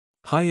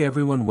Hi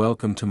everyone,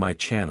 welcome to my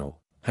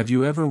channel. Have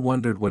you ever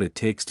wondered what it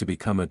takes to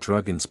become a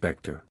drug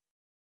inspector?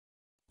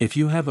 If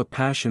you have a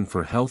passion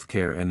for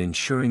healthcare and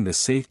ensuring the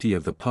safety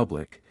of the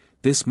public,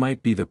 this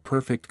might be the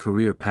perfect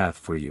career path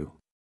for you.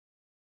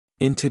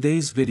 In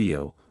today's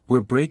video,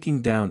 we're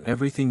breaking down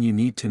everything you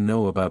need to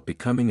know about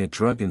becoming a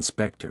drug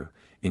inspector,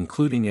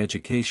 including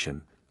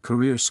education,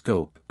 career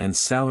scope, and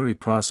salary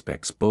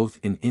prospects both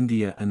in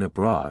India and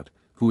abroad.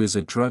 Who is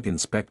a drug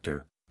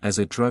inspector? As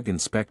a drug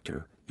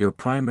inspector, your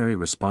primary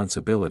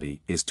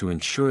responsibility is to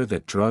ensure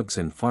that drugs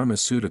and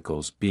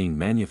pharmaceuticals being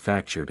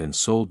manufactured and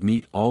sold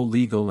meet all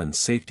legal and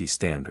safety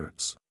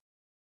standards.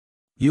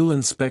 You'll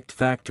inspect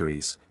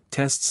factories,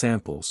 test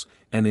samples,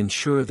 and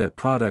ensure that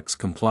products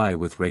comply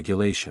with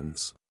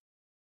regulations.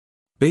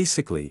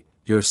 Basically,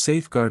 you're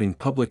safeguarding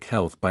public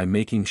health by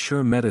making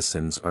sure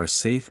medicines are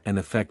safe and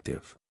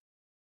effective.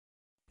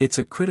 It's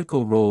a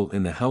critical role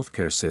in the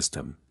healthcare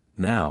system.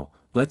 Now,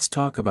 let's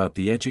talk about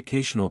the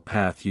educational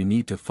path you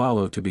need to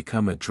follow to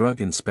become a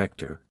drug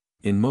inspector.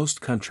 In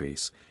most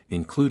countries,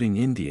 including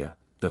India,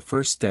 the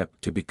first step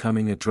to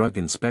becoming a drug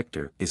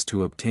inspector is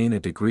to obtain a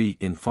degree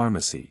in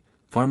pharmacy,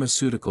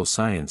 pharmaceutical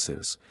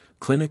sciences,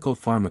 clinical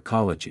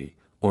pharmacology,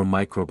 or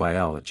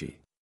microbiology.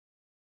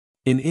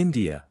 In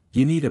India,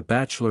 you need a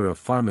Bachelor of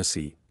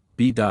Pharmacy,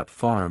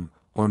 B.Pharm,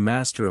 or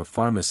Master of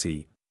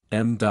Pharmacy,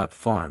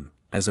 M.Pharm,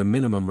 as a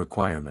minimum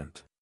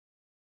requirement.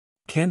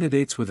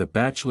 Candidates with a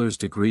bachelor's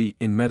degree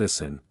in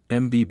medicine,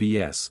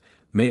 MBBS,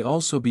 may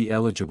also be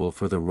eligible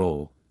for the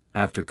role.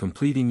 After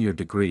completing your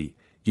degree,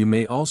 you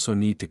may also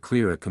need to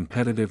clear a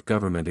competitive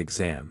government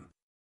exam.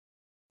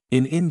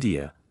 In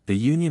India, the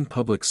Union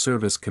Public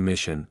Service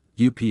Commission,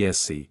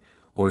 UPSC,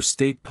 or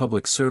State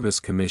Public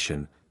Service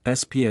Commission,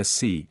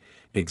 SPSC,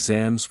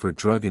 exams for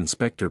drug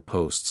inspector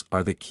posts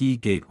are the key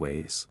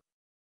gateways.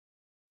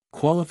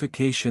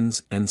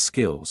 Qualifications and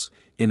skills.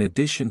 In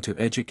addition to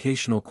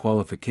educational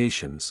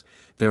qualifications,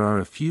 there are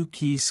a few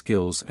key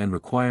skills and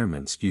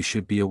requirements you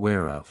should be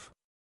aware of.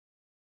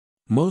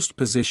 Most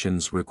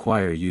positions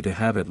require you to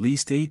have at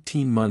least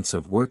 18 months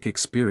of work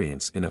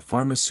experience in a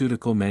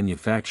pharmaceutical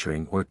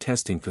manufacturing or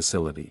testing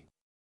facility.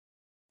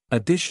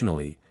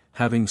 Additionally,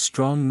 having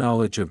strong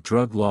knowledge of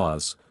drug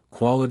laws,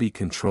 quality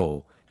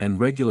control, and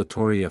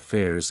regulatory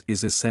affairs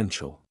is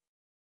essential.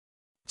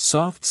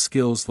 Soft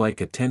skills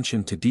like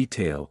attention to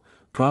detail,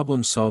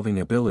 problem-solving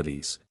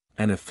abilities,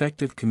 and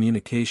effective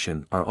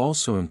communication are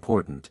also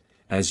important,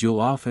 as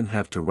you'll often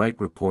have to write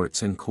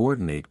reports and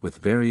coordinate with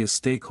various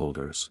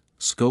stakeholders.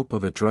 Scope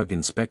of a drug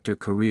inspector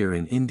career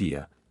in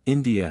India.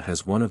 India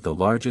has one of the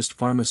largest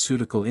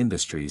pharmaceutical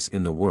industries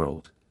in the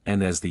world,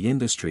 and as the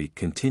industry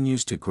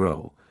continues to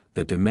grow,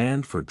 the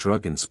demand for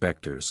drug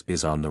inspectors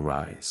is on the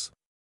rise.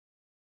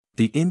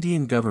 The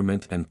Indian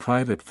government and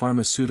private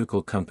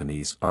pharmaceutical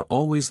companies are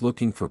always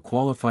looking for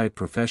qualified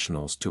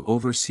professionals to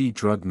oversee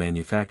drug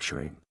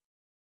manufacturing,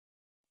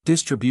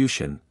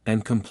 distribution,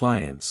 and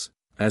compliance.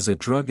 As a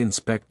drug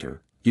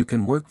inspector, you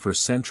can work for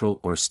central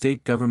or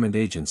state government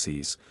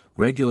agencies,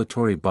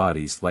 regulatory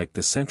bodies like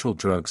the Central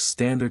Drugs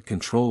Standard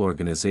Control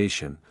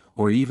Organization,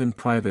 or even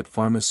private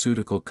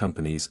pharmaceutical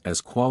companies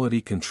as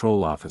quality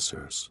control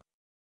officers.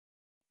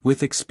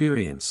 With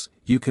experience,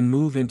 you can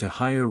move into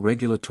higher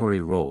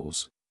regulatory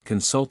roles,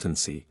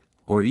 consultancy,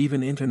 or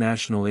even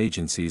international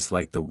agencies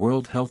like the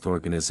World Health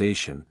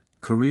Organization.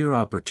 Career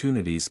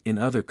opportunities in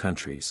other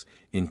countries.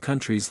 In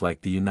countries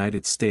like the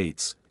United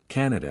States,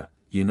 Canada,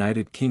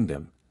 United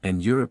Kingdom,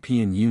 and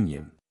European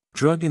Union,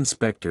 drug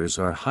inspectors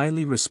are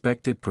highly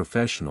respected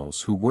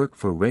professionals who work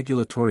for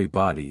regulatory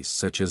bodies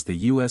such as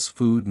the U.S.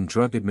 Food and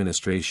Drug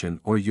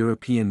Administration or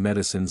European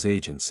Medicines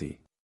Agency.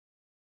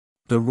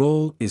 The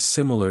role is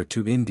similar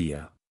to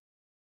India,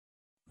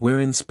 where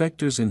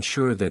inspectors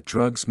ensure that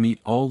drugs meet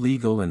all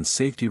legal and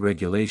safety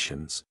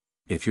regulations.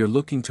 If you're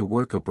looking to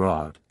work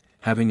abroad,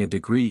 having a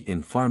degree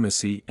in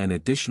pharmacy and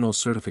additional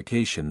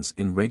certifications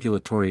in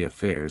regulatory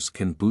affairs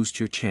can boost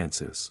your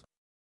chances.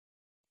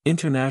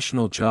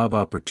 International job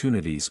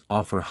opportunities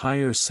offer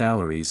higher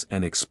salaries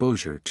and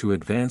exposure to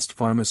advanced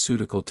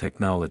pharmaceutical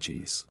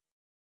technologies.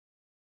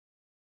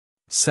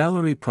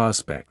 Salary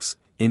prospects.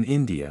 In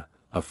India,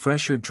 a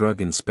fresher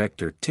drug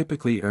inspector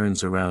typically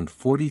earns around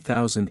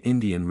 40,000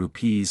 Indian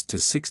rupees to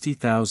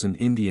 60,000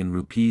 Indian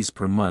rupees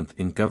per month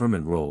in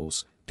government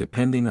roles,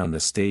 depending on the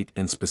state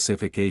and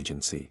specific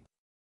agency.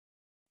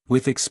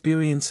 With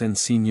experience and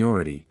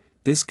seniority,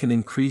 this can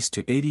increase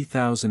to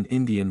 80,000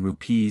 Indian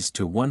rupees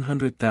to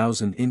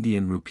 100,000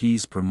 Indian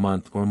rupees per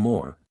month or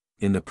more.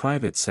 In the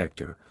private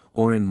sector,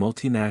 or in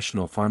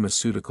multinational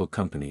pharmaceutical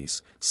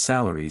companies,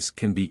 salaries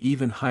can be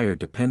even higher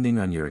depending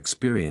on your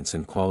experience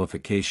and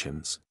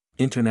qualifications.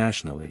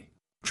 Internationally,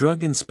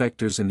 drug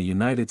inspectors in the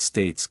United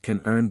States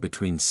can earn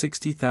between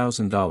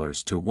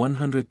 $60,000 to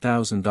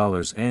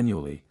 $100,000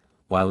 annually,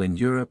 while in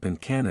Europe and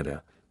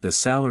Canada, the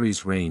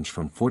salaries range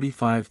from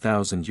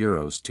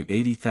 €45,000 to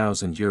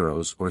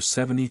 €80,000 or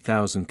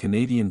 $70,000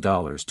 Canadian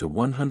dollars to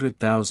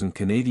 $100,000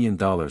 Canadian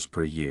dollars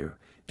per year,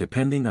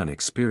 depending on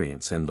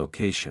experience and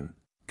location.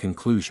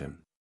 Conclusion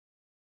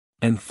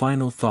and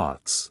final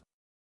thoughts.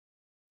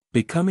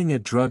 Becoming a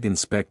drug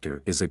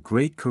inspector is a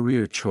great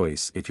career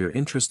choice if you're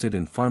interested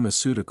in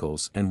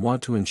pharmaceuticals and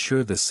want to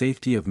ensure the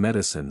safety of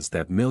medicines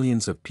that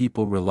millions of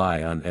people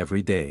rely on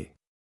every day.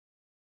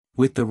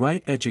 With the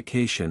right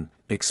education,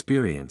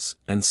 experience,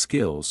 and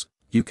skills,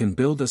 you can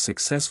build a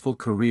successful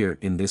career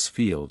in this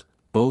field,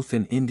 both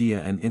in India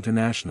and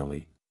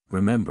internationally.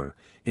 Remember,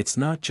 it's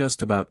not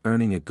just about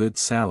earning a good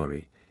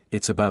salary,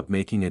 it's about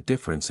making a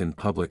difference in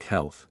public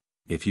health.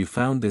 If you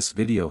found this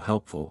video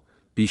helpful,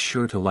 be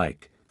sure to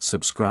like,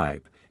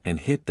 subscribe, and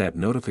hit that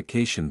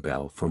notification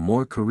bell for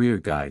more career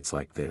guides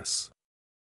like this.